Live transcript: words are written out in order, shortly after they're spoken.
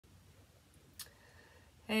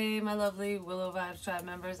Hey, my lovely Willow Vibes Tribe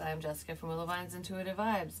members. I'm Jessica from Willow Vine's Intuitive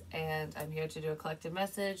Vibes, and I'm here to do a collective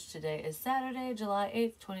message. Today is Saturday, July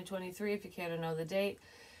 8th, 2023, if you care to know the date,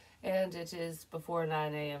 and it is before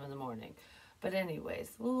 9 a.m. in the morning. But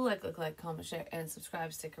anyways, like, comment, share, and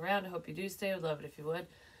subscribe. Stick around. I hope you do stay. I would love it if you would.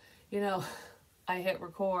 You know, I hit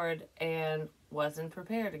record and wasn't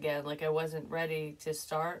prepared again. Like, I wasn't ready to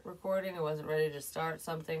start recording. I wasn't ready to start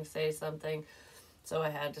something, say something. So I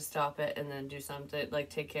had to stop it and then do something,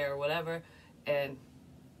 like take care or whatever, and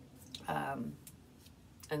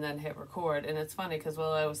then hit record. And it's funny because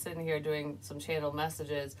while I was sitting here doing some channel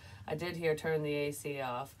messages, I did hear turn the AC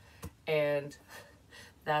off, and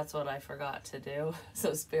that's what I forgot to do.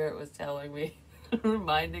 So Spirit was telling me,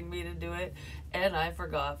 reminding me to do it, and I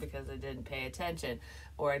forgot because I didn't pay attention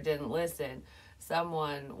or I didn't listen.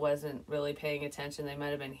 Someone wasn't really paying attention. They might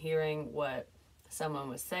have been hearing what someone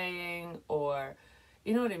was saying, or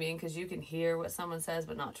you know what I mean, because you can hear what someone says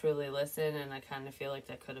but not truly listen, and I kind of feel like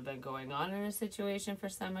that could have been going on in a situation for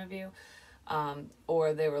some of you,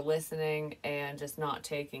 or they were listening and just not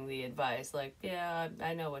taking the advice, like, yeah,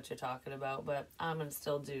 I know what you're talking about, but I'm gonna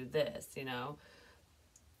still do this, you know,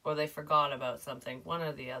 or they forgot about something, one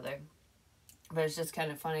or the other. But it's just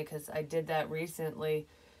kind of funny because I did that recently,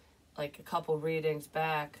 like a couple readings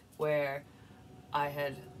back, where I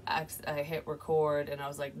hit record and I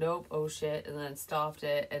was like, nope, oh shit, and then stopped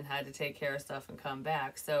it and had to take care of stuff and come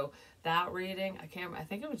back. So that reading, I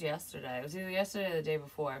think it was yesterday. It was either yesterday or the day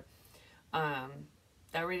before.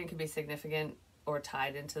 That reading could be significant or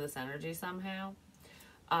tied into this energy somehow.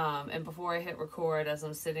 And before I hit record, as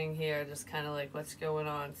I'm sitting here, just kind of like, what's going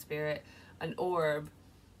on, Spirit? I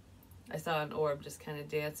saw an orb just kind of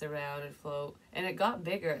dance around and float. And it got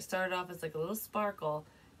bigger. It started off as like a little sparkle,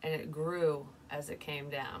 and it grew as it came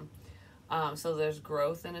down. So there's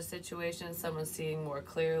growth in a situation. Someone's seeing more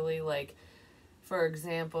clearly. Like, for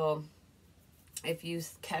example, if you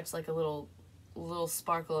catch like a little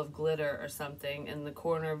sparkle of glitter or something in the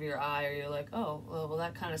corner of your eye, or you're like, oh, well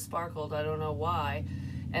that kind of sparkled, I don't know why.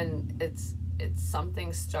 And it's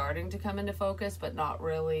something starting to come into focus, but not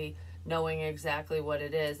really knowing exactly what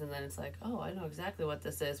it is. And then it's like, oh, I know exactly what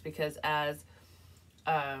this is, because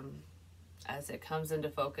as it comes into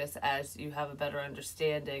focus, as you have a better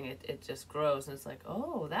understanding, it just grows, and it's like,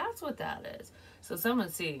 oh, that's what that is. So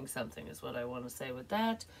someone's seeing something is what I want to say with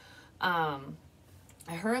that. I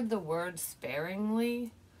heard the word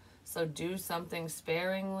sparingly, so do something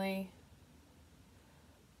sparingly.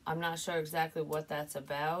 I'm not sure exactly what that's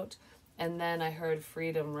about. And then I heard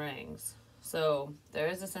freedom rings. So there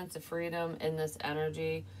is a sense of freedom in this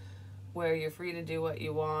energy, where you're free to do what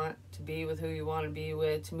you want, to be with who you want to be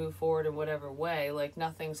with, to move forward in whatever way. Like,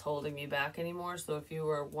 nothing's holding you back anymore. So if you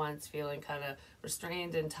were once feeling kind of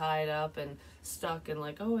restrained and tied up and stuck and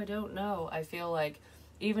like, oh, I don't know, I feel like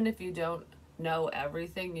even if you don't know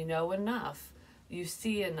everything, you know enough, you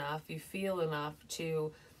see enough, you feel enough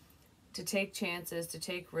to take chances, to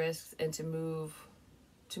take risks, and to move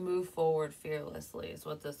forward fearlessly is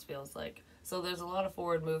what this feels like. So there's a lot of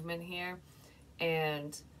forward movement here,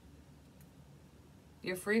 and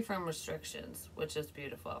you're free from restrictions, which is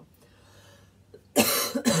beautiful.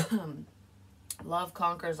 Love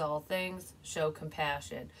conquers all things. Show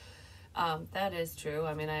compassion. That is true.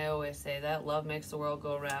 I mean, I always say that. Love makes the world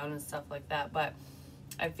go around and stuff like that. But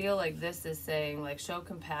I feel like this is saying, like, show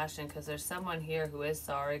compassion, because there's someone here who is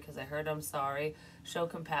sorry, because I heard I'm sorry. Show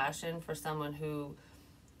compassion for someone who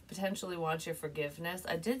potentially wants your forgiveness.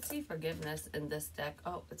 I did see forgiveness in this deck.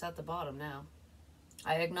 Oh, it's at the bottom now.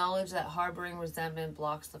 I acknowledge that harboring resentment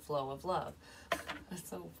blocks the flow of love. That's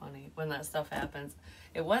so funny when that stuff happens.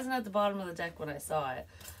 It wasn't at the bottom of the deck when I saw it.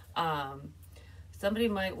 Somebody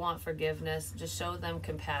might want forgiveness. Just show them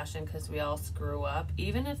compassion, because we all screw up.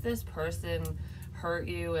 Even if this person hurt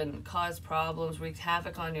you and caused problems, wreaked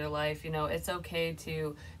havoc on your life, you know, it's okay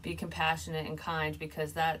to be compassionate and kind,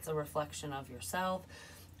 because that's a reflection of yourself.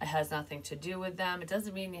 It has nothing to do with them. It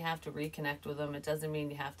doesn't mean you have to reconnect with them. It doesn't mean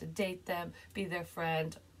you have to date them, be their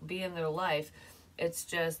friend, be in their life. It's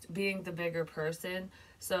just being the bigger person.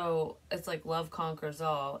 So it's like love conquers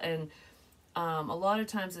all. And a lot of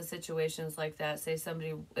times in situations like that, say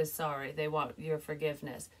somebody is sorry, they want your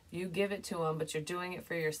forgiveness. You give it to them, but you're doing it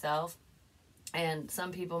for yourself. And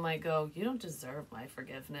some people might go, you don't deserve my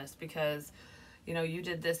forgiveness because, you know, you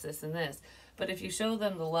did this, this, and this. But if you show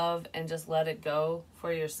them the love and just let it go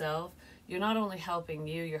for yourself, you're not only helping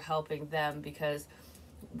you, you're helping them, because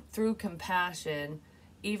through compassion,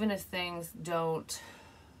 even if things don't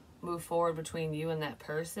move forward between you and that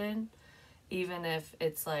person, even if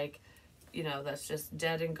it's like, you know, that's just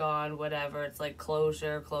dead and gone, whatever, it's like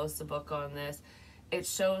closure, close the book on this, it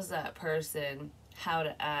shows that person how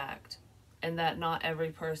to act, and that not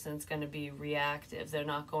every person's going to be reactive. They're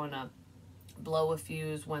not going to blow a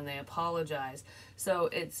fuse when they apologize. So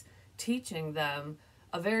it's teaching them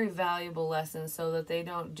a very valuable lesson so that they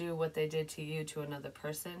don't do what they did to you to another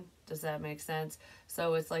person. Does that make sense?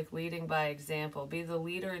 So it's like leading by example. Be the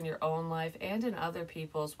leader in your own life and in other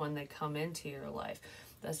people's when they come into your life.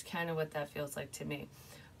 That's kind of what that feels like to me.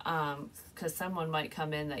 Because someone might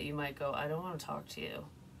come in that you might go, I don't want to talk to you.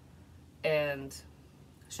 And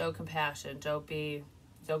show compassion. Don't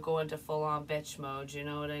go into full-on bitch mode. You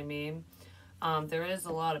know what I mean? There is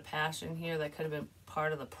a lot of passion here that could have been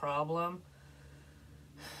part of the problem.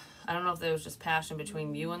 I don't know if there was just passion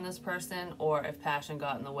between you and this person, or if passion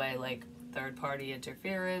got in the way, like third-party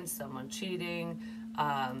interference, someone cheating,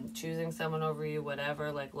 choosing someone over you,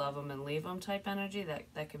 whatever, like love them and leave them type energy.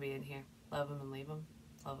 That could be in here. Love them and leave them.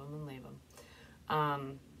 Love them and leave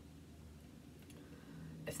them.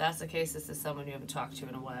 If that's the case, this is someone you haven't talked to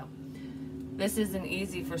in a while. This isn't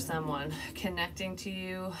easy for someone. Connecting to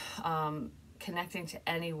you, connecting to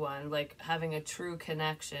anyone, like having a true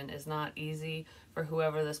connection is not easy for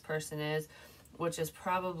whoever this person is, which is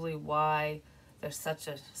probably why there's such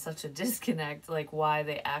a disconnect, like why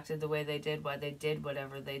they acted the way they did, why they did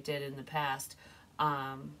whatever they did in the past,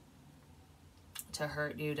 to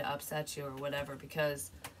hurt you, to upset you or whatever,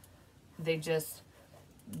 because there's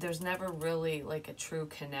never really like a true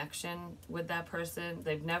connection with that person.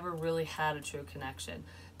 They've never really had a true connection.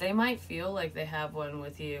 They might feel like they have one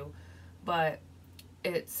with you, but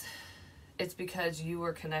it's because you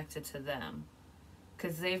were connected to them,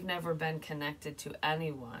 because they've never been connected to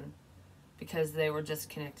anyone, because they were just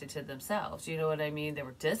connected to themselves. You know what I mean? They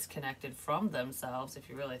were disconnected from themselves, if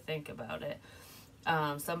you really think about it.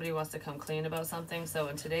 Somebody wants to come clean about something. So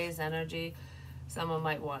in today's energy, someone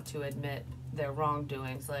might want to admit their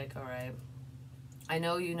wrongdoings. Like, all right, I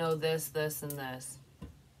know you know this, this, and this.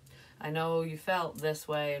 I know you felt this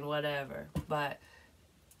way and whatever, but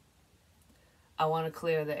I want to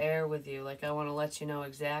clear the air with you. Like, I want to let you know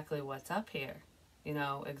exactly what's up here. You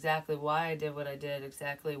know, exactly why I did what I did,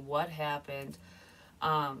 exactly what happened.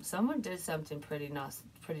 Someone did something pretty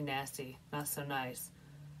nasty, not so nice,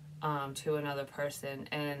 to another person,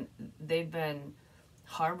 and they've been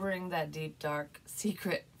harboring that deep, dark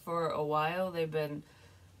secret for a while.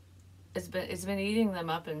 It's been eating them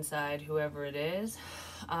up inside, whoever it is.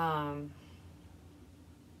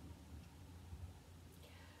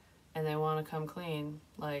 And they want to come clean.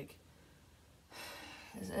 Like,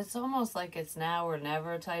 it's almost like it's now or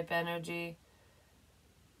never type energy.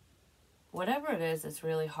 Whatever it is, it's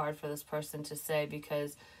really hard for this person to say,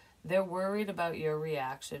 because they're worried about your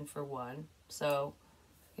reaction, for one. So,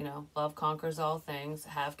 you know, love conquers all things.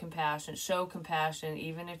 Have compassion. Show compassion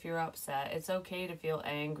even if you're upset. It's okay to feel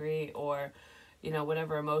angry, or, you know,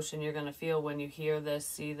 whatever emotion you're going to feel when you hear this,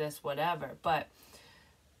 see this, whatever. But,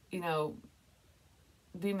 you know,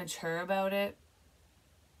 be mature about it.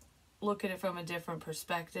 Look at it from a different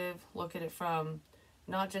perspective. Look at it from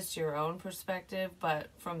not just your own perspective, but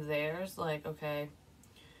from theirs. Like, okay,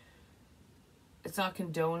 it's not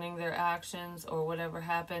condoning their actions or whatever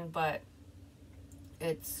happened, but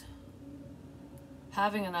it's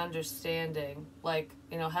having an understanding, like,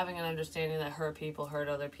 you know, having an understanding that hurt people hurt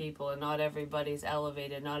other people, and not everybody's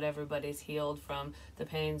elevated, not everybody's healed from the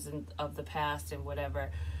pains of the past and whatever.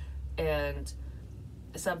 And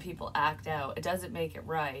some people act out. It doesn't make it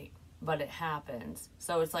right, but it happens.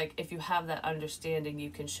 So it's like, if you have that understanding, you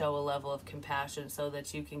can show a level of compassion so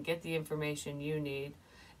that you can get the information you need,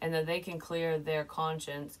 and that they can clear their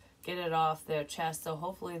conscience, get it off their chest, so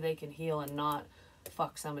hopefully they can heal and not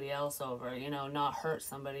fuck somebody else over, you know, not hurt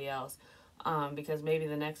somebody else. Because maybe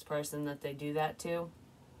the next person that they do that to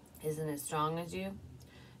isn't as strong as you,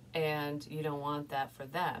 and you don't want that for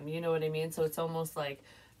them. You know what I mean? So it's almost like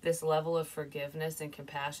this level of forgiveness and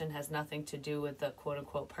compassion has nothing to do with the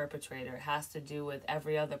quote-unquote perpetrator. It has to do with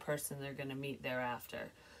every other person they're going to meet thereafter.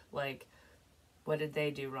 Like, what did they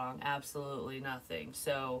do wrong? Absolutely nothing.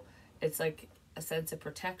 So it's like a sense of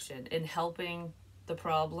protection. In helping the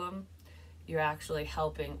problem, you're actually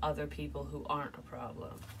helping other people who aren't a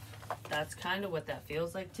problem. That's kind of what that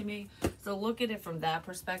feels like to me. So look at it from that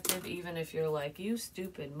perspective, even if you're like, you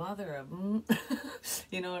stupid mother of...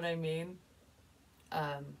 you know what I mean?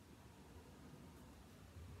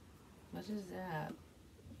 What is that?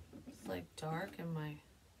 It's like dark in my...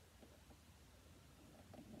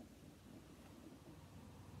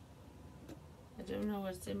 I don't know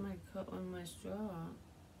what's in my cup on my straw.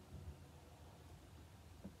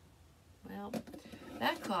 Well,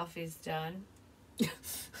 that coffee's done.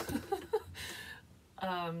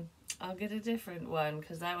 I'll get a different one,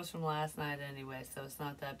 because that was from last night anyway, so it's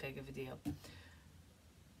not that big of a deal.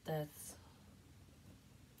 That's,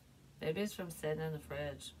 maybe it's from sitting in the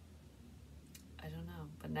fridge. I don't know.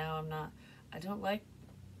 But now I'm not, I don't like,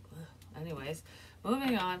 ugh. Anyways,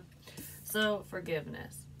 moving on. So,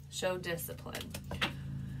 forgiveness. Show discipline.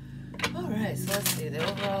 Alright, so let's see the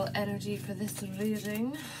overall energy for this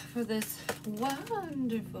reading, for this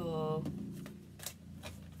wonderful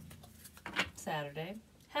Saturday.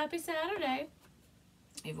 Happy Saturday!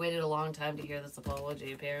 You've waited a long time to hear this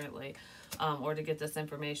apology, apparently, or to get this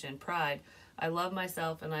information. Pride. I love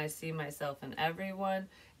myself and I see myself in everyone,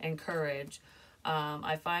 and courage.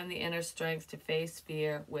 I find the inner strength to face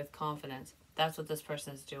fear with confidence. That's what this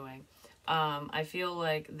person is doing. I feel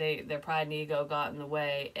like their pride and ego got in the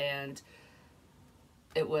way, and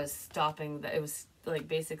it was stopping. It was like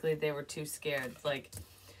basically they were too scared. Like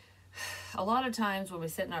a lot of times when we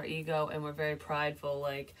sit in our ego and we're very prideful,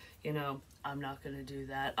 like, you know, I'm not gonna do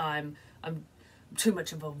that. I'm too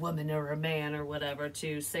much of a woman or a man or whatever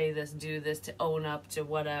to say this, do this, to own up to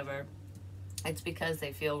whatever. It's because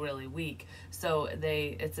they feel really weak. So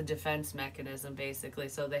it's a defense mechanism basically.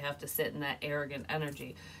 So they have to sit in that arrogant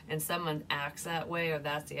energy. And someone acts that way, or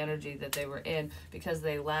that's the energy that they were in because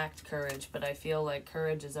they lacked courage. But I feel like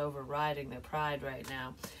courage is overriding their pride right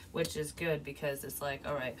now, which is good because it's like,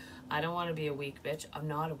 all right, I don't want to be a weak bitch. I'm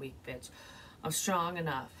not a weak bitch. I'm strong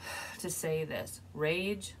enough to say this.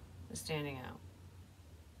 Rage is standing out.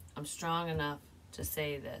 I'm strong enough to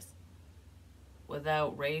say this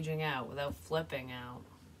without raging out, without flipping out.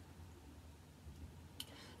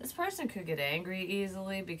 This person could get angry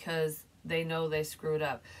easily because they know they screwed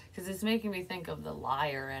up. Because it's making me think of the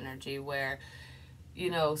liar energy where,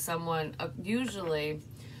 you know, someone, usually,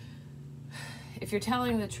 if you're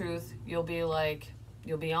telling the truth, you'll be like,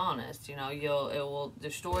 you'll be honest, you know,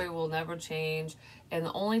 the story will never change. And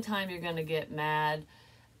the only time you're going to get mad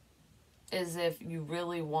is if you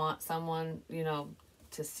really want someone, you know,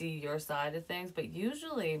 to see your side of things. But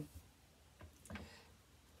usually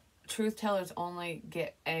truth tellers only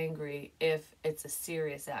get angry if it's a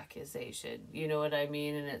serious accusation, you know what I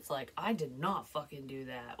mean? And it's like, I did not fucking do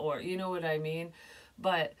that, or you know what I mean?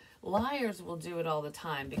 But liars will do it all the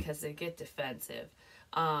time because they get defensive.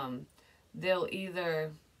 They'll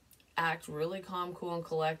either act really calm, cool, and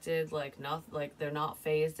collected, like they're not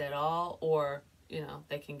fazed at all, or, you know,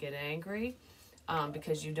 they can get angry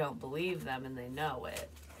because you don't believe them and they know it.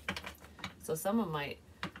 So someone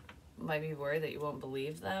might be worried that you won't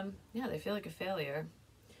believe them. Yeah, they feel like a failure.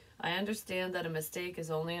 I understand that a mistake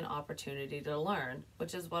is only an opportunity to learn,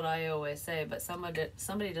 which is what I always say, but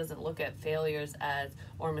somebody doesn't look at failures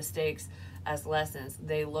or mistakes as lessons.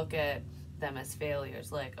 They look at them as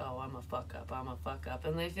failures, like, oh, I'm a fuck up,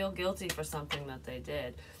 and they feel guilty for something that they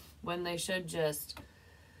did, when they should just,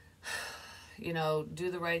 you know, do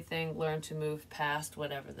the right thing, learn to move past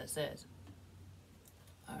whatever this is.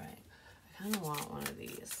 All right, I kind of want one of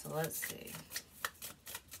these, so let's see.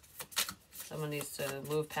 Someone needs to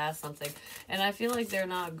move past something, and I feel like they're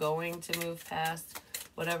not going to move past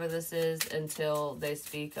whatever this is until they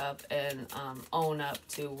speak up and own up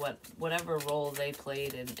to whatever role they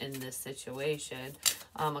played in this situation.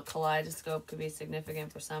 A kaleidoscope could be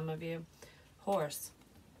significant for some of you. Horse.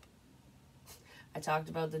 I talked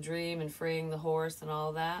about the dream and freeing the horse and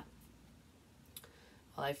all that.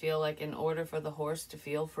 Well, I feel like in order for the horse to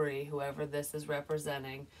feel free, whoever this is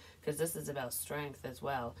representing, because this is about strength as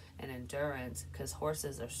well, and endurance, because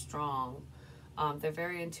horses are strong. They're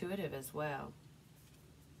very intuitive as well.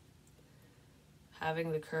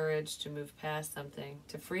 Having the courage to move past something,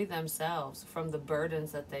 to free themselves from the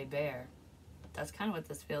burdens that they bear. That's kind of what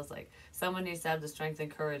this feels like. Someone needs to have the strength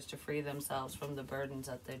and courage to free themselves from the burdens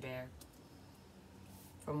that they bear.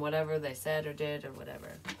 From whatever they said or did or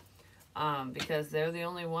whatever. Because they're the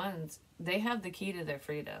only ones. They have the key to their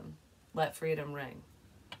freedom. Let freedom ring.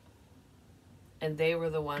 And they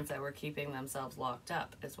were the ones that were keeping themselves locked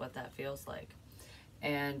up, is what that feels like.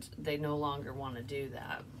 And they no longer want to do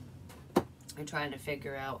that. They're trying to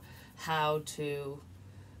figure out how to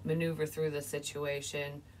maneuver through the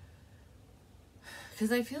situation.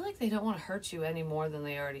 Because I feel like they don't want to hurt you any more than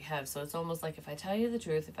they already have. So it's almost like, if I tell you the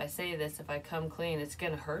truth, if I say this, if I come clean, it's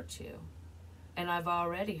going to hurt you. And I've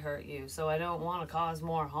already hurt you, so I don't want to cause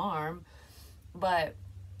more harm. But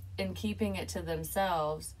in keeping it to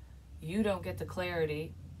themselves, you don't get the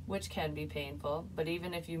clarity, which can be painful. But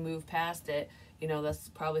even if you move past it, you know, that's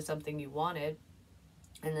probably something you wanted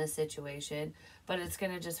in this situation, but it's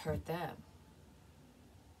going to just hurt them.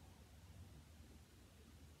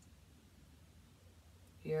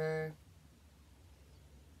 You're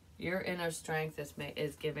Your inner strength is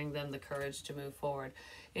giving them the courage to move forward.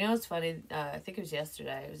 You know, it's funny. I think it was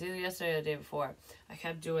yesterday. It was either yesterday or the day before. I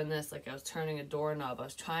kept doing this, like I was turning a doorknob. I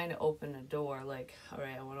was trying to open a door. Like, all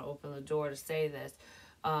right, I want to open the door to say this,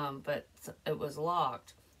 but it was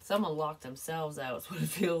locked. Someone locked themselves out. Is what it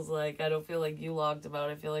feels like. I don't feel like you locked them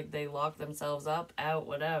out. I feel like they locked themselves up, out,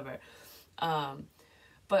 whatever.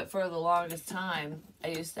 But for the longest time, I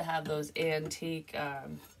used to have those antique,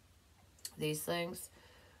 these things.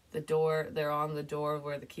 The door, they're on the door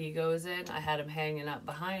where the key goes in. I had them hanging up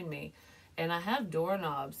behind me. And I have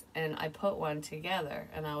doorknobs, and I put one together.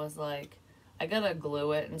 And I was like, I gotta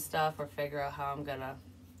glue it and stuff or figure out how I'm gonna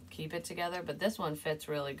keep it together. But this one fits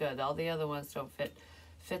really good. All the other ones don't fit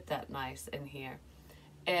that nice in here.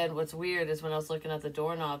 And what's weird is when I was looking at the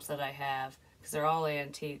doorknobs that I have, because they're all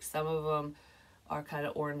antiques, some of them are kind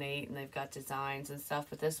of ornate and they've got designs and stuff,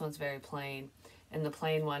 but this one's very plain, and the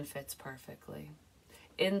plain one fits perfectly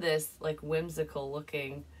in this like whimsical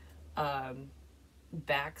looking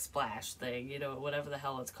backsplash thing, you know, whatever the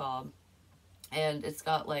hell it's called. And it's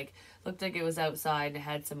got like, looked like it was outside and it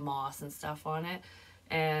had some moss and stuff on it.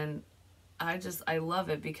 And I love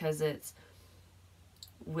it because it's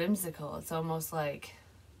whimsical. It's almost like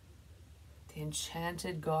the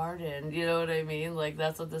enchanted garden, you know what I mean? Like,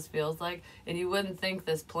 that's what this feels like. And you wouldn't think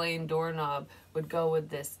this plain doorknob would go with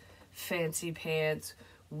this fancy pants,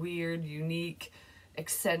 weird, unique,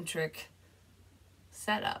 eccentric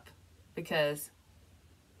setup, because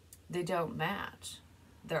they don't match.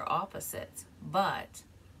 They're opposites. But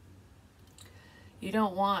you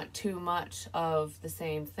don't want too much of the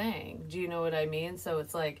same thing. Do you know what I mean? So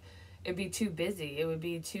it's like, it'd be too busy. It would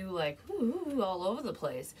be too like all over the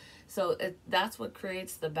place. So that's what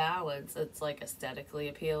creates the balance. It's like aesthetically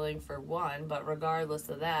appealing for one, but regardless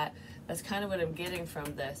of that, that's kind of what I'm getting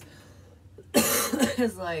from this.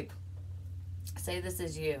 Is like, say this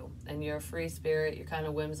is you, and you're a free spirit, you're kind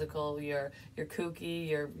of whimsical, you're kooky,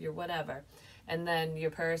 you're whatever. And then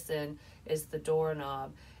your person is the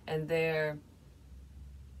doorknob, and they're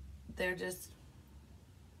just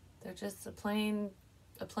a plain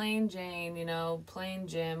Jane, you know, plain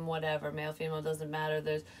Jim, whatever, male, female, doesn't matter.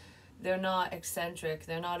 They're not eccentric,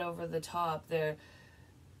 they're not over the top, they're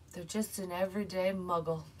just an everyday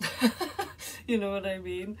muggle. You know what I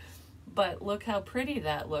mean? But look how pretty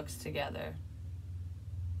that looks together.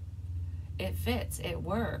 It fits, it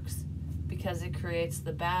works, because it creates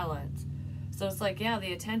the balance. So it's like, yeah,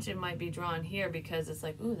 the attention might be drawn here because it's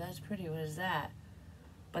like, ooh, that's pretty, what is that?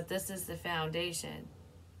 But this is the foundation.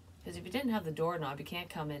 Because if you didn't have the doorknob, you can't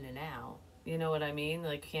come in and out. You know what I mean?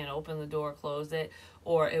 Like, you can't open the door, close it,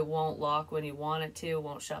 or it won't lock when you want it to, it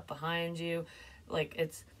won't shut behind you. Like,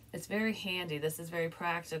 it's very handy. This is very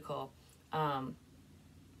practical.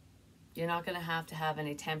 You're not going to have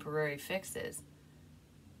any temporary fixes,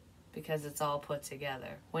 because it's all put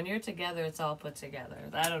together. When you're together, it's all put together.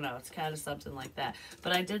 I don't know, it's kind of something like that.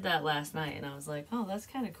 But I did that last night, and I was like, oh, that's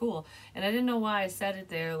kind of cool. And I didn't know why I said it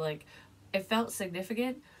there. Like, it felt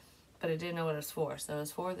significant, but I didn't know what it was for. So it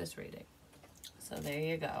was for this reading. So there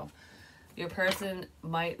you go. Your person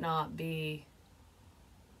might not be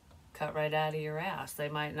cut right out of your ass. They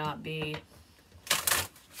might not be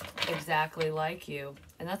exactly like you.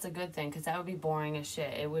 And that's a good thing, because that would be boring as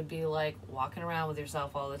shit. It would be like walking around with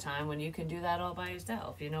yourself all the time when you can do that all by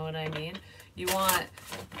yourself. You know what I mean? You want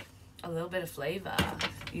a little bit of flavor.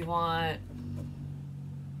 You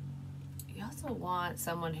also want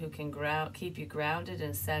someone who can keep you grounded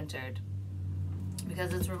and centered.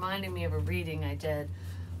 Because it's reminding me of a reading I did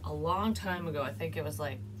a long time ago. I think it was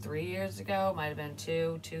like 3 years ago. Might have been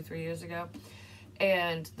 3 years ago.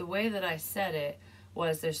 And the way that I said it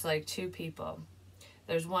was, there's like two people.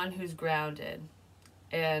 There's one who's grounded,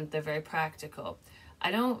 and they're very practical.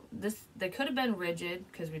 They could have been rigid,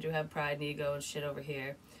 because we do have pride and ego and shit over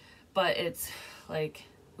here. But it's like,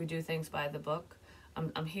 we do things by the book.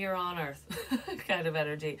 I'm here on earth kind of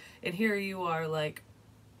energy. And here you are like,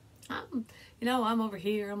 I'm over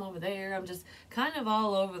here, I'm over there. I'm just kind of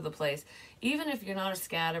all over the place. Even if you're not a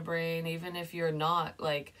scatterbrain, even if you're not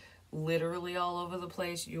like literally all over the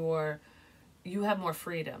place, you have more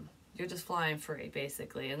freedom. You're just flying free,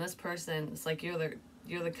 basically. And this person, it's like you're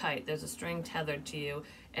the kite. There's a string tethered to you,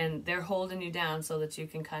 and they're holding you down so that you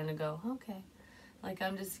can kind of go, okay, like,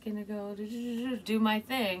 I'm just gonna go do my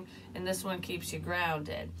thing. And this one keeps you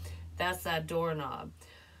grounded. That's that doorknob.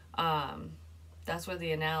 That's where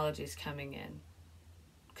the analogy's coming in,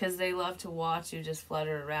 because they love to watch you just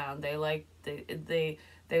flutter around. They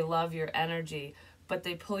love your energy, but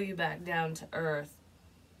they pull you back down to earth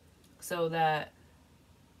so that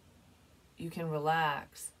you can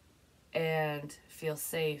relax and feel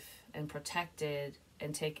safe and protected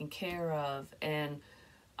and taken care of, and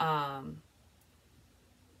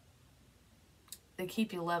they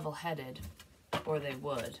keep you level-headed, or they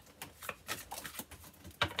would.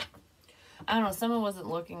 I don't know, someone wasn't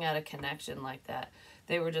looking at a connection like that.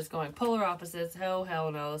 They were just going polar opposites. Oh,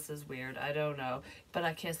 hell no, this is weird. I don't know. But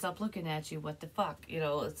I can't stop looking at you. What the fuck? You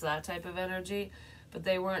know, it's that type of energy. But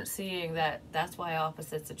they weren't seeing that. That's why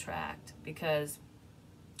opposites attract, because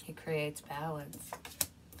it creates balance.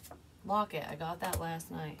 Lock it. I got that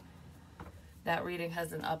last night. That reading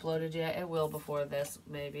hasn't uploaded yet. It will before this,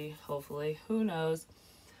 maybe, hopefully. Who knows?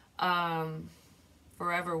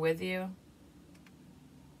 Forever with you.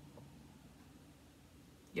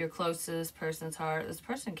 You're close to this person's heart. This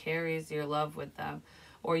person carries your love with them,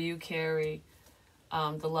 or you carry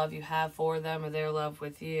the love you have for them, or their love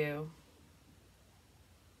with you.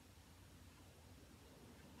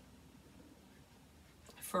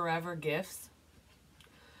 Forever gifts.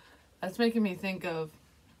 That's making me think of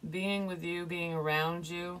being with you, being around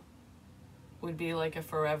you would be like a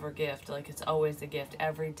forever gift. Like, it's always a gift.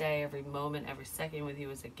 Every day, every moment, every second with you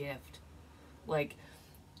is a gift. Like,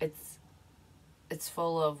 it's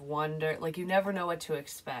full of wonder. Like, you never know what to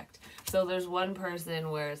expect. So there's one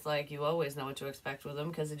person where it's like you always know what to expect with them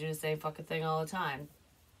because they do the same fucking thing all the time.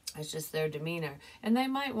 It's just their demeanor. And they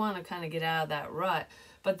might want to kind of get out of that rut,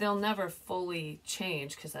 but they'll never fully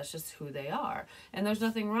change because that's just who they are. And there's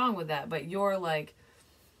nothing wrong with that. But you're like,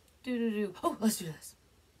 oh, let's do this.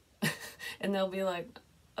 And they'll be like,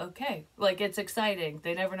 okay. Like, it's exciting.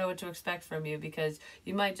 They never know what to expect from you because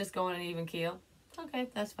you might just go on an even keel. Okay,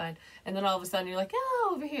 that's fine. And then all of a sudden you're like,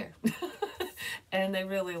 oh, over here. And they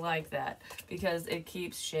really like that because it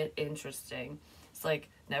keeps shit interesting. It's like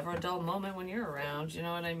never a dull moment when you're around. You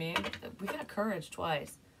know what I mean? We got courage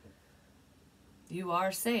twice. You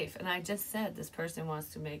are safe. And I just said this person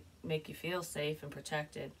wants to make you feel safe and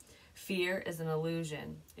protected. Fear is an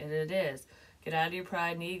illusion. And it is. Get out of your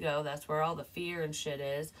pride and ego. That's where all the fear and shit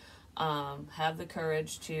is. Have the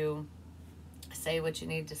courage to say what you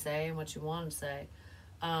need to say and what you want to say.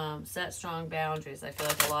 Set strong boundaries. I feel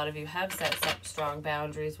like a lot of you have set strong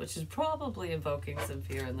boundaries, which is probably invoking some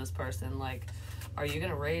fear in this person. Like, are you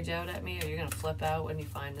going to rage out at me? Or are you going to flip out when you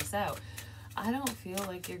find this out? I don't feel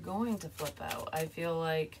like you're going to flip out. I feel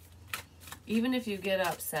like even if you get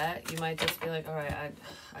upset, you might just be like, all right,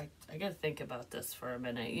 I got to think about this for a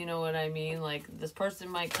minute. You know what I mean? Like, this person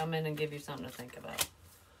might come in and give you something to think about.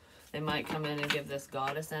 They might come in and give this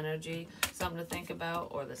goddess energy something to think about,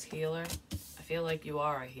 or this healer. I feel like you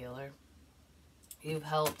are a healer. You've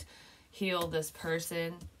helped heal this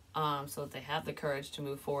person so that they have the courage to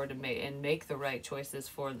move forward and make the right choices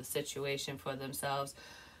for the situation, for themselves.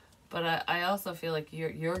 But I also feel like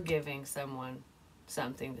you're giving someone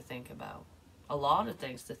something to think about. A lot of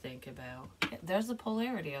things to think about. There's the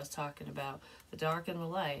polarity I was talking about. The dark and the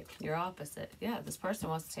light. You're opposite. Yeah, this person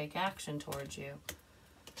wants to take action towards you.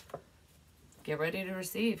 Get ready to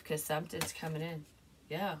receive because something's coming in.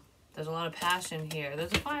 Yeah, there's a lot of passion here.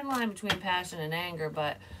 There's a fine line between passion and anger,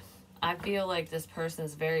 but I feel like this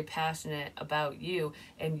person's very passionate about you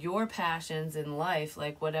and your passions in life,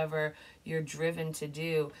 like whatever you're driven to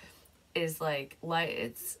do, is like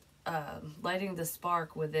it's lighting the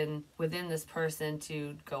spark within this person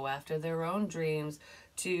to go after their own dreams,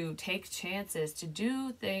 to take chances, to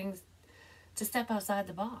do things, to step outside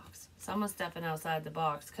the box. Someone's stepping outside the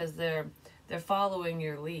box because they're following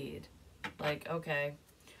your lead. Like, okay,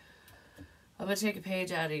 I'm gonna take a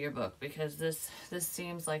page out of your book because this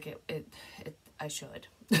seems like it I should.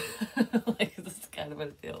 Like, this is kind of what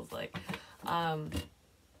it feels like.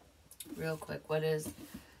 Real quick, what is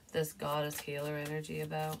this goddess healer energy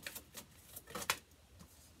about?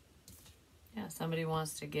 Yeah, somebody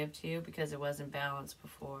wants to give to you because it wasn't balanced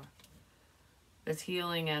before. This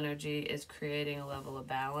healing energy is creating a level of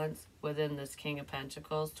balance within this King of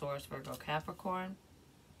Pentacles, Taurus, Virgo, Capricorn.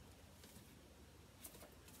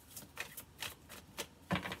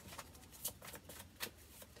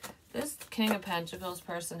 This King of Pentacles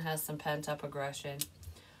person has some pent-up aggression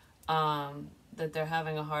that they're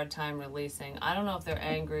having a hard time releasing. I don't know if they're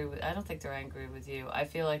angry with... I don't think they're angry with you. I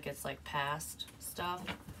feel like it's like past stuff.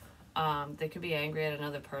 They could be angry at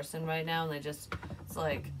another person right now, and they just... It's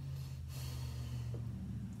like...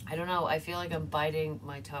 I don't know. I feel like I'm biting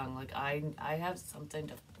my tongue. Like, I have something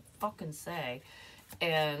to fucking say.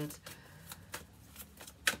 And...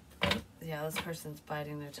 yeah, this person's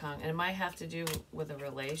biting their tongue. And it might have to do with a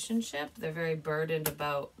relationship. They're very burdened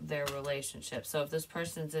about their relationship. So if this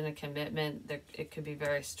person's in a commitment, it could be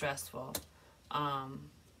very stressful. I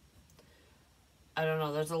don't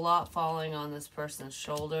know. There's a lot falling on this person's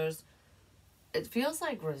shoulders. It feels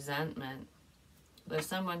like resentment. There's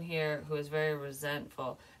someone here who is very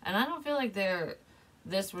resentful. And I don't feel like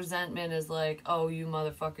this resentment is like, oh, you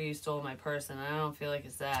motherfucker, you stole my person. I don't feel like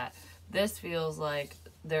it's that. This feels like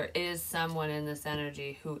there is someone in this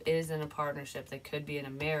energy who is in a partnership. They could be in a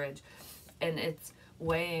marriage. And it's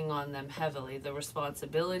weighing on them heavily. The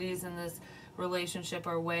responsibilities in this relationship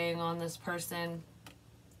are weighing on this person.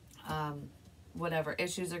 Whatever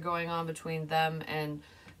issues are going on between them and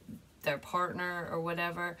their partner or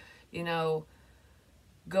whatever, you know,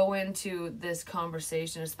 go into this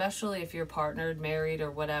conversation, especially if you're partnered, married, or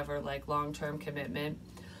whatever, like long-term commitment.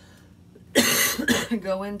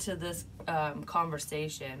 Go into this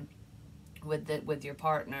conversation with your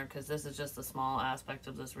partner, because this is just a small aspect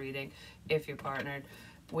of this reading. If you're partnered,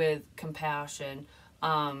 with compassion.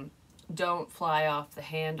 Don't fly off the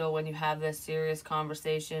handle when you have this serious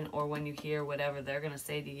conversation or when you hear whatever they're going to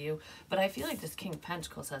say to you. But I feel like this King of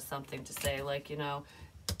Pentacles has something to say. Like, you know,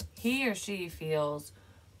 he or she feels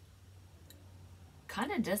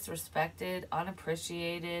kind of disrespected,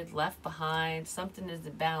 unappreciated, left behind. Something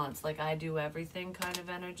isn't balanced. Like, I do everything kind of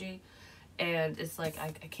energy. And it's like, I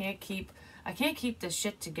can't keep this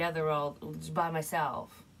shit together all by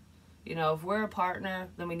myself. You know, if we're a partner,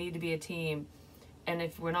 then we need to be a team. And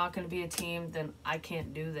if we're not going to be a team, then I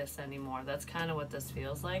can't do this anymore. That's kind of what this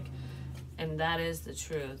feels like. And that is the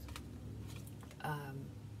truth.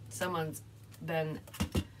 Someone's been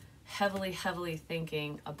heavily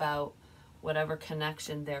thinking about whatever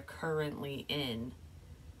connection they're currently in.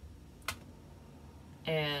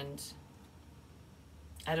 And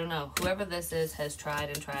I don't know. Whoever this is has tried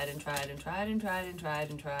and tried and tried and tried and tried and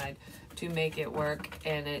tried and tried to make it work.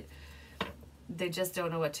 And they just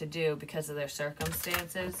don't know what to do because of their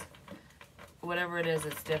circumstances. Whatever it is,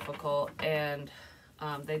 it's difficult, and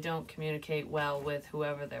they don't communicate well with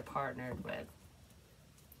whoever they're partnered with.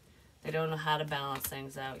 They don't know how to balance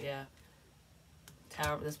things out. Yeah,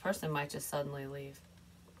 Tower. This person might just suddenly leave.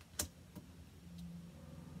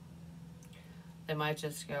 They might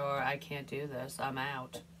just go, or I can't do this. I'm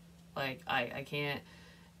out. Like, I can't.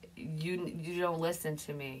 You don't listen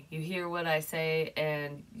to me. You hear what I say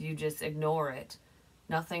and you just ignore it.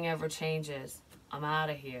 Nothing ever changes. I'm out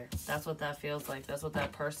of here. That's what that feels like. That's what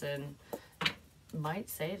that person might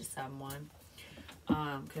say to someone.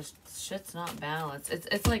 Because shit's not balanced.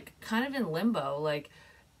 It's like kind of in limbo. Like,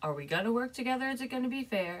 are we going to work together? Is it going to be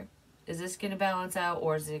fair? Is this going to balance out,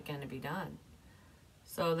 or is it going to be done?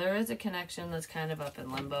 So there is a connection that's kind of up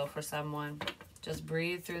in limbo for someone. Just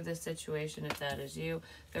breathe through this situation if that is you.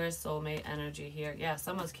 There is soulmate energy here. Yeah,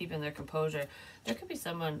 someone's keeping their composure. There could be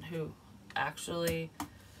someone who actually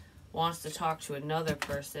wants to talk to another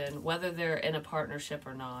person, whether they're in a partnership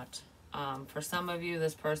or not. For some of you,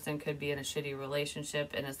 this person could be in a shitty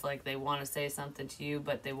relationship, and it's like they want to say something to you,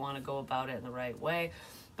 but they want to go about it in the right way.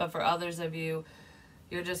 But for others of you,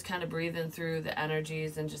 you're just kind of breathing through the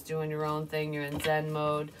energies and just doing your own thing. You're in Zen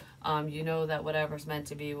mode. You know that whatever's meant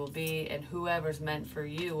to be will be, and whoever's meant for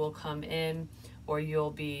you will come in, or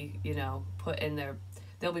you'll be, you know, put in their,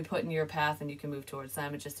 they'll be put in your path and you can move towards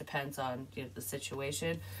them. It just depends on, you know, the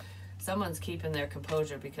situation. Someone's keeping their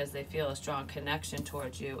composure because they feel a strong connection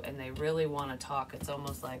towards you and they really want to talk. It's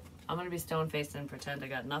almost like, I'm going to be stone-faced and pretend I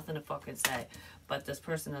got nothing to fucking say, but this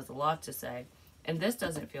person has a lot to say, and this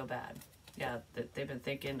doesn't feel bad. Yeah, they've been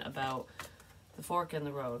thinking about the fork in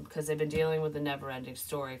the road because they've been dealing with the never-ending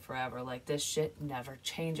story forever. Like, this shit never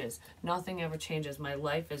changes. Nothing ever changes. My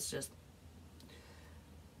life is just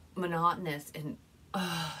monotonous and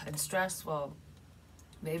stressful.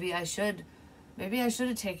 Maybe I should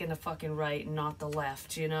have taken the fucking right and not the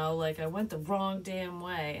left, you know? Like, I went the wrong damn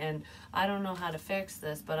way, and I don't know how to fix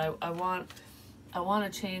this, but I want to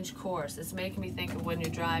change course. It's making me think of when you're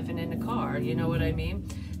driving in a car, you know what I mean?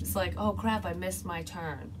 It's like, oh crap, I missed my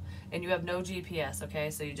turn. And you have no GPS, okay?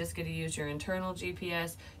 So you just got to use your internal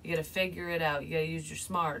GPS. You got to figure it out. You got to use your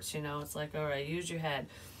smarts, you know? It's like, all right, use your head.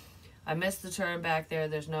 I missed the turn back there.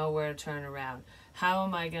 There's nowhere to turn around. How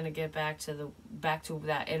am I going to get back to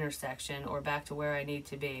that intersection or back to where I need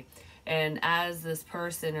to be? And as this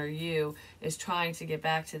person or you is trying to get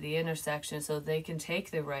back to the intersection so they can take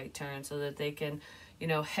the right turn, so that they can, you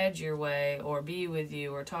know, head your way or be with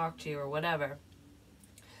you or talk to you or whatever,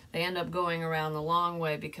 they end up going around the long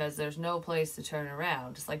way because there's no place to turn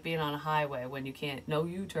around. It's like being on a highway when you can't, no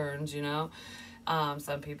U-turns, you know.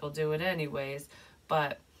 Some people do it anyways,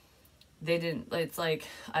 but they didn't. It's like,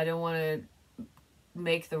 I don't want to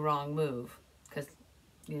make the wrong move because,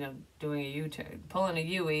 you know, doing a U-turn, pulling a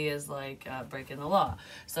UE is like breaking the law.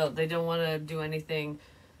 So they don't want to do anything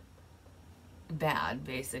bad,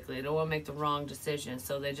 basically. They don't want to make the wrong decision,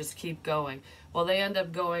 so they just keep going. Well, they end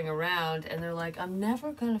up going around, and they're like, I'm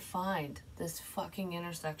never going to find this fucking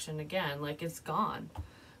intersection again. Like, it's gone.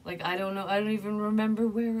 Like, I don't know. I don't even remember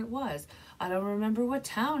where it was. I don't remember what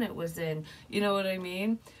town it was in. You know what I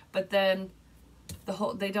mean? But then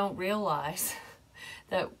they don't realize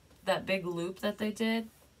that big loop that they did,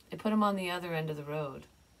 it put them on the other end of the road.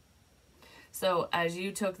 So as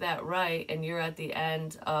you took that right and you're at the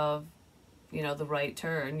end of, the right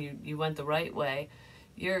turn, you went the right way,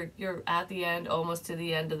 you're at the end, almost to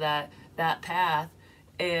the end of that path,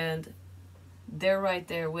 and they're right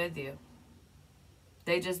there with you.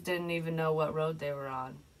 They just didn't even know what road they were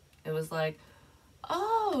on. It was like,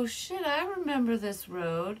 oh shit, I remember this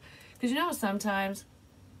road. Because sometimes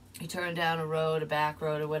you turn down a road, a back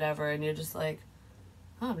road or whatever, and you're just like,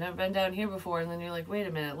 oh, I've never been down here before. And then you're like, wait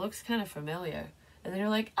a minute, it looks kind of familiar. And then you're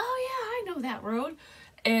like, oh yeah, I know that road.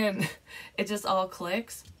 And it just all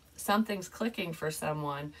clicks. Something's clicking for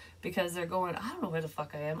someone because they're going, I don't know where the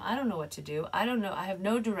fuck I am. I don't know what to do. I don't know. I have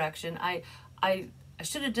no direction. I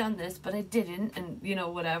should have done this, but I didn't. And,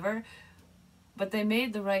 whatever. But they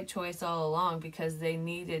made the right choice all along because they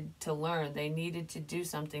needed to learn. They needed to do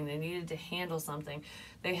something. They needed to handle something.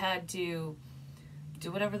 They had to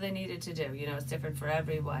do whatever they needed to do. It's different for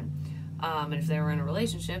everyone. And if they were in a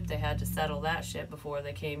relationship, they had to settle that shit before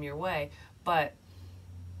they came your way. But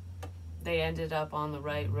they ended up on the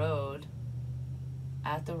right road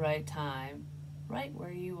at the right time, right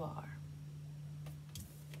where you are.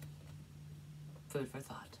 Food for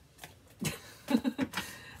thought.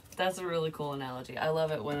 That's a really cool analogy. I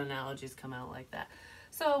love it when analogies come out like that.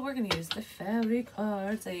 So we're going to use the fairy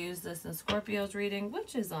cards. I use this in Scorpio's reading,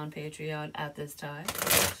 which is on Patreon at this time.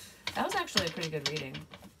 That was actually a pretty good reading.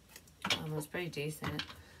 It was pretty decent.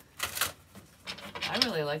 I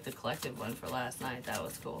really liked the collective one for last night. That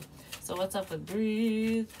was cool. So what's up with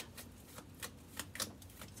breathe?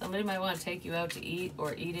 Somebody might want to take you out to eat,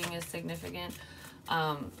 or eating is significant.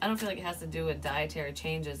 I don't feel like it has to do with dietary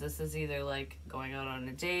changes. This is either like going out on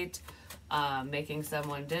a date, making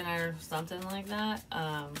someone dinner, something like that.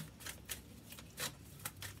 I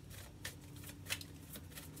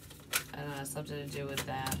don't know, something to do with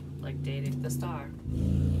that, like dating the star.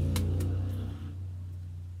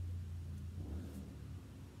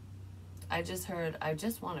 I just heard, I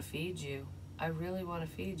just want to feed you. I really want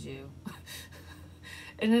to feed you.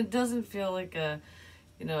 And it doesn't feel like a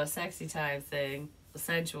sexy time thing, a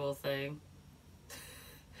sensual thing.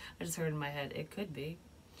 I just heard in my head, it could be.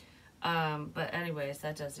 But anyways,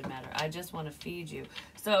 that doesn't matter. I just want to feed you.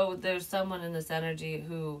 So there's someone in this energy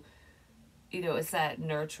who, it's that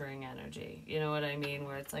nurturing energy. You know what I mean?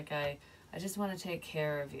 Where it's like, I just want to take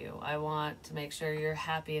care of you. I want to make sure you're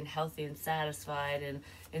happy and healthy and satisfied and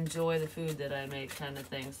enjoy the food that I make, kind of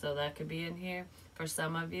thing. So that could be in here for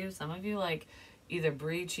some of you. Some of you like either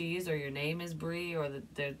Brie cheese, or your name is Brie, or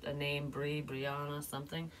there's a name Brie, Brianna,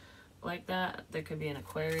 something like that. There could be an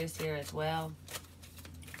Aquarius here as well.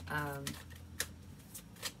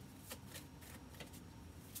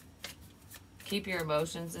 Keep your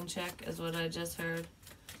emotions in check is what I just heard.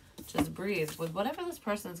 Just breathe. With whatever this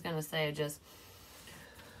person's going to say, just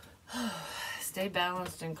stay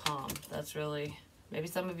balanced and calm. That's really, maybe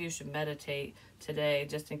some of you should meditate today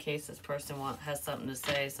just in case this person has something to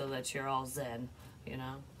say so that you're all zen,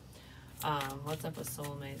 What's up with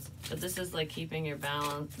soulmates? But this is like keeping your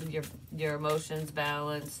balance, your emotions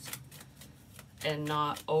balanced and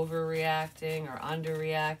not overreacting or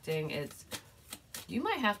underreacting. You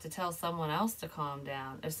might have to tell someone else to calm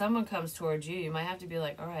down. If someone comes towards you, you might have to be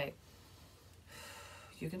like, all right,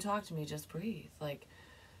 you can talk to me, just breathe. Like,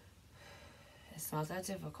 it's not that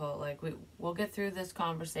difficult. Like, we'll get through this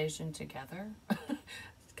conversation together.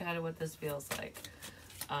 It's kind of what this feels like.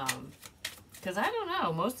 Because I don't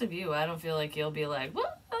know, most of you, I don't feel like you'll be like,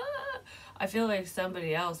 what? I feel like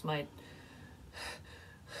somebody else might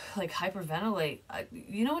like hyperventilate.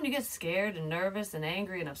 When you get scared and nervous and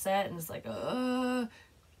angry and upset and it's like,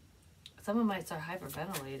 someone might start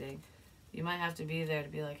hyperventilating. You might have to be there to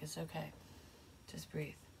be like, it's okay. Just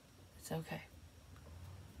breathe. It's okay.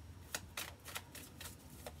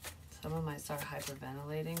 Someone might start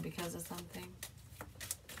hyperventilating because of something.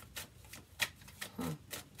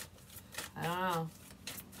 I don't know.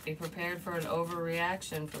 Be prepared for an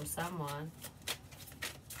overreaction from someone.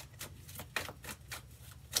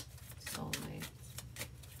 Soulmates.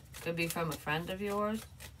 Could be from a friend of yours,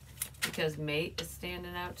 because mate is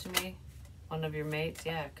standing out to me. One of your mates,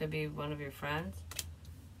 yeah, it could be one of your friends.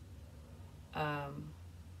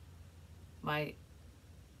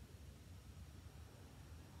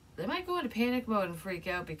 They might go into panic mode and freak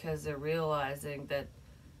out because they're realizing that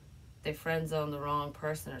they friend zone the wrong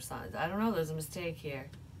person or something. I don't know, there's a mistake here.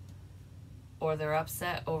 Or they're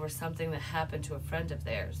upset over something that happened to a friend of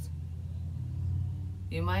theirs.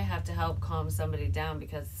 You might have to help calm somebody down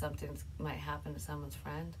because something might happen to someone's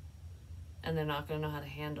friend and they're not going to know how to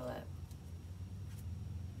handle it.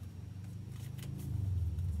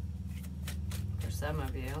 For some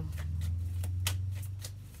of you.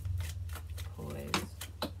 Poise.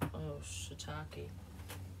 Oh, shiitake.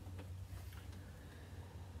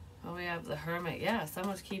 Oh, we have the Hermit. Yeah,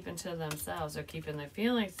 someone's keeping to themselves or keeping their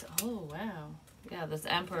feelings. Oh, wow. Yeah, this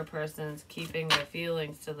Emperor person's keeping their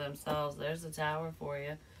feelings to themselves. There's a Tower for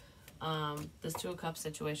you. This Two of Cups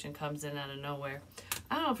situation comes in out of nowhere.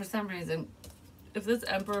 I don't know, for some reason, if this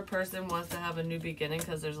Emperor person wants to have a new beginning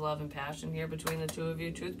because there's love and passion here between the two of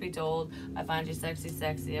you, truth be told, I find you sexy,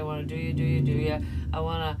 sexy. I want to do you, do you, do you. I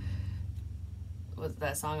want to, what's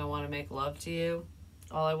that song? I want to make love to you.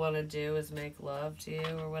 All I want to do is make love to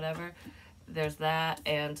you or whatever. There's that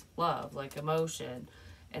and love, like emotion.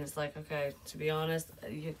 And it's like, okay, to be honest,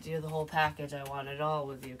 you're the whole package. I want it all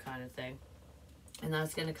with you kind of thing. And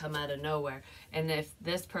that's going to come out of nowhere. And if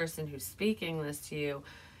this person who's speaking this to you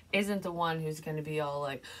isn't the one who's going to be all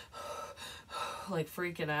like, like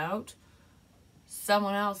freaking out,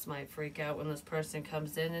 someone else might freak out when this person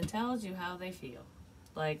comes in and tells you how they feel.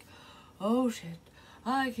 Like, oh shit,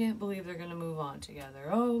 I can't believe they're going to move on together.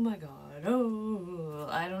 Oh my God. Oh,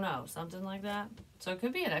 I don't know. Something like that. So it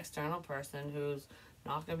could be an external person who's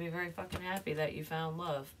not going to be very fucking happy that you found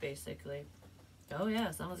love, basically. Oh yeah,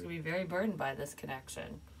 someone's going to be very burdened by this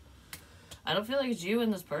connection. I don't feel like it's you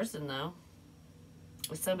and this person, though.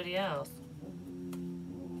 It's somebody else.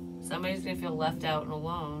 Somebody's going to feel left out and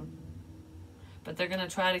alone. But they're going to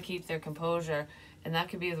try to keep their composure. And that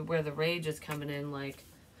could be where the rage is coming in, like,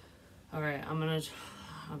 all right,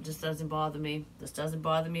 this doesn't bother me. This doesn't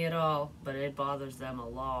bother me at all, but it bothers them a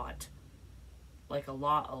lot. Like a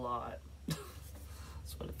lot.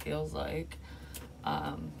 That's what it feels like.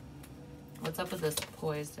 What's up with this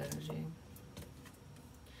poised energy?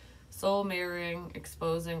 Soul mirroring,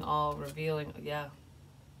 exposing all, revealing. Yeah.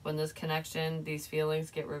 When this connection, these feelings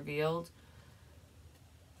get revealed,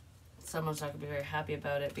 someone's not going to be very happy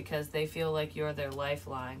about it because they feel like you're their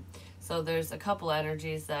lifeline. So there's a couple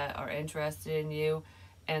energies that are interested in you,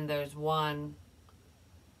 and there's one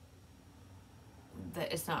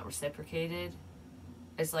that it's not reciprocated.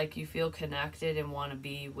 It's like you feel connected and want to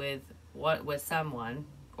be with someone,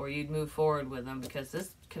 or you'd move forward with them because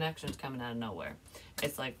this connection's coming out of nowhere.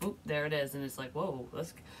 It's like, whoop, there it is, and it's like, whoa,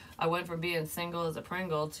 I went from being single as a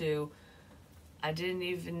Pringle to I didn't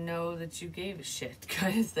even know that you gave a shit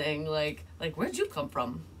kind of thing. Like where'd you come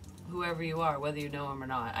from? Whoever you are, whether you know him or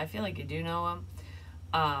not. I feel like you do know him.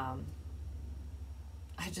 I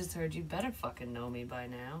just heard you better fucking know me by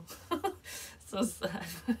now. So sad.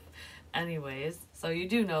 Anyways, so you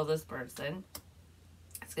do know this person.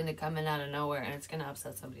 It's going to come in out of nowhere and it's going to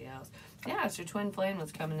upset somebody else. Yeah, it's your twin flame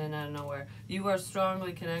that's coming in out of nowhere. You are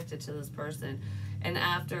strongly connected to this person. And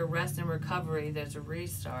after rest and recovery, there's a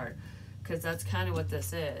restart. Because that's kind of what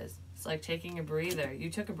this is. It's like taking a breather.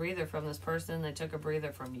 You took a breather from this person. They took a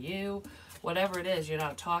breather from you. Whatever it is, you're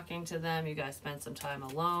not talking to them. You guys spent some time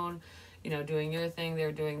alone, doing your thing.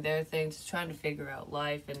 They're doing their thing. Just trying to figure out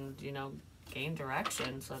life and, gain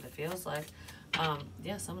direction. So it feels like.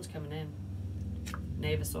 Yeah, someone's coming in.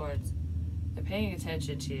 Knave of Swords. They're paying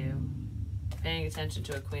attention to you. Paying attention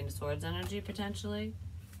to a Queen of Swords energy, potentially.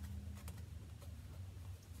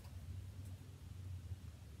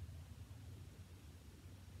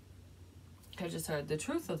 I just heard the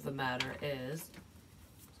truth of the matter is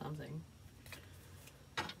something.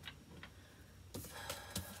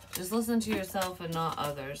 Just listen to yourself and not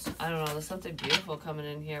others. I don't know. There's something beautiful coming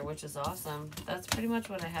in here, which is awesome. That's pretty much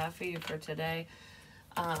what I have for you for today.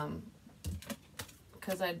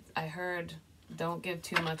 Because I heard don't give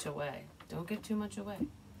too much away. Don't give too much away.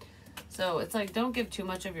 So it's like don't give too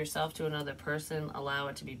much of yourself to another person. Allow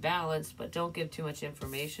it to be balanced, but don't give too much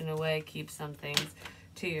information away. Keep some things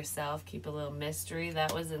to yourself. Keep a little mystery.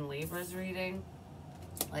 That was in Libra's reading.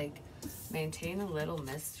 Like, maintain a little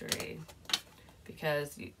mystery.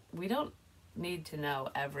 Because we don't need to know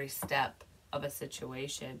every step of a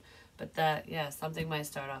situation. But that, yeah, something might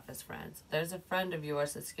start off as friends. There's a friend of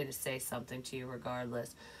yours that's going to say something to you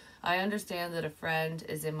regardless. I understand that a friend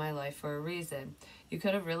is in my life for a reason. You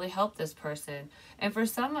could have really helped this person. And for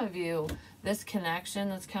some of you, this connection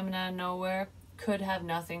that's coming out of nowhere could have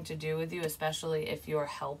nothing to do with you, especially if you're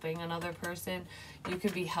helping another person. You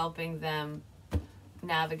could be helping them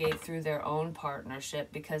navigate through their own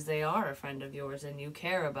partnership because they are a friend of yours and you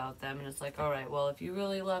care about them. And it's like, all right, well, if you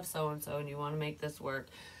really love so-and-so and you want to make this work,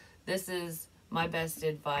 this is my best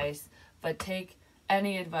advice. But take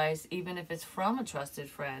any advice, even if it's from a trusted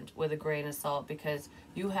friend, with a grain of salt, because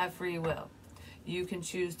you have free will. You can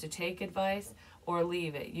choose to take advice or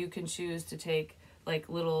leave it. You can choose to take like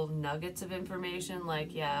little nuggets of information,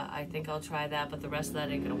 like, yeah, I think I'll try that, but the rest of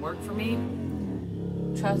that ain't gonna work for me.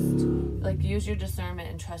 Trust, like, use your discernment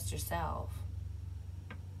and trust yourself.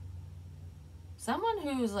 Someone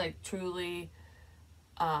who's like truly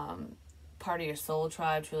part of your soul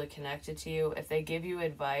tribe, truly connected to you, if they give you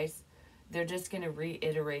advice, they're just going to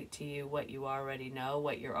reiterate to you what you already know,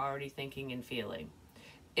 what you're already thinking and feeling,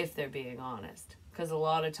 if they're being honest. Because a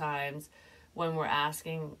lot of times when we're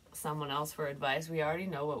asking someone else for advice, we already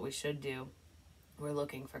know what we should do. We're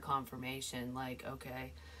looking for confirmation, like,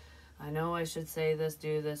 okay, I know I should say this,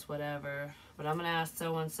 do this, whatever, but I'm going to ask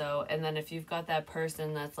so-and-so. And then if you've got that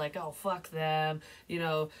person that's like, oh, fuck them, you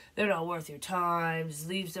know, they're not worth your time, just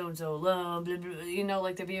leave so-and-so alone, blah, blah, blah. You know,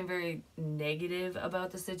 like they're being very negative about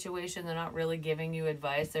the situation. They're not really giving you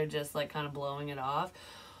advice. They're just like kind of blowing it off.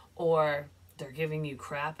 Or they're giving you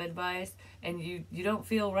crap advice and you don't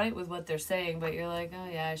feel right with what they're saying, but you're like, oh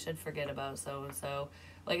yeah, I should forget about so-and-so.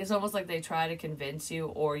 Like, it's almost like they try to convince you,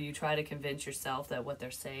 or you try to convince yourself that what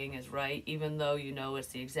they're saying is right, even though you know it's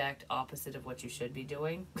the exact opposite of what you should be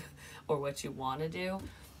doing or what you want to do.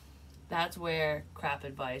 That's where crap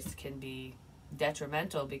advice can be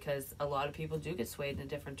detrimental, because a lot of people do get swayed in a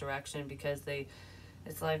different direction because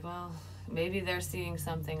it's like, well, maybe they're seeing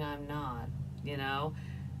something I'm not, you know?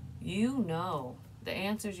 You know, the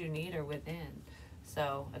answers you need are within.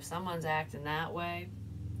 So if someone's acting that way,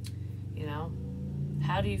 you know,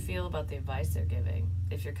 how do you feel about the advice they're giving?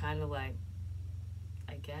 If you're kind of like,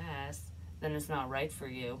 I guess, then it's not right for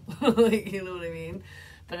you. Like, you know what I mean?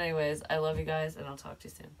 But anyways, I love you guys, and I'll talk to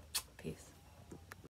you soon.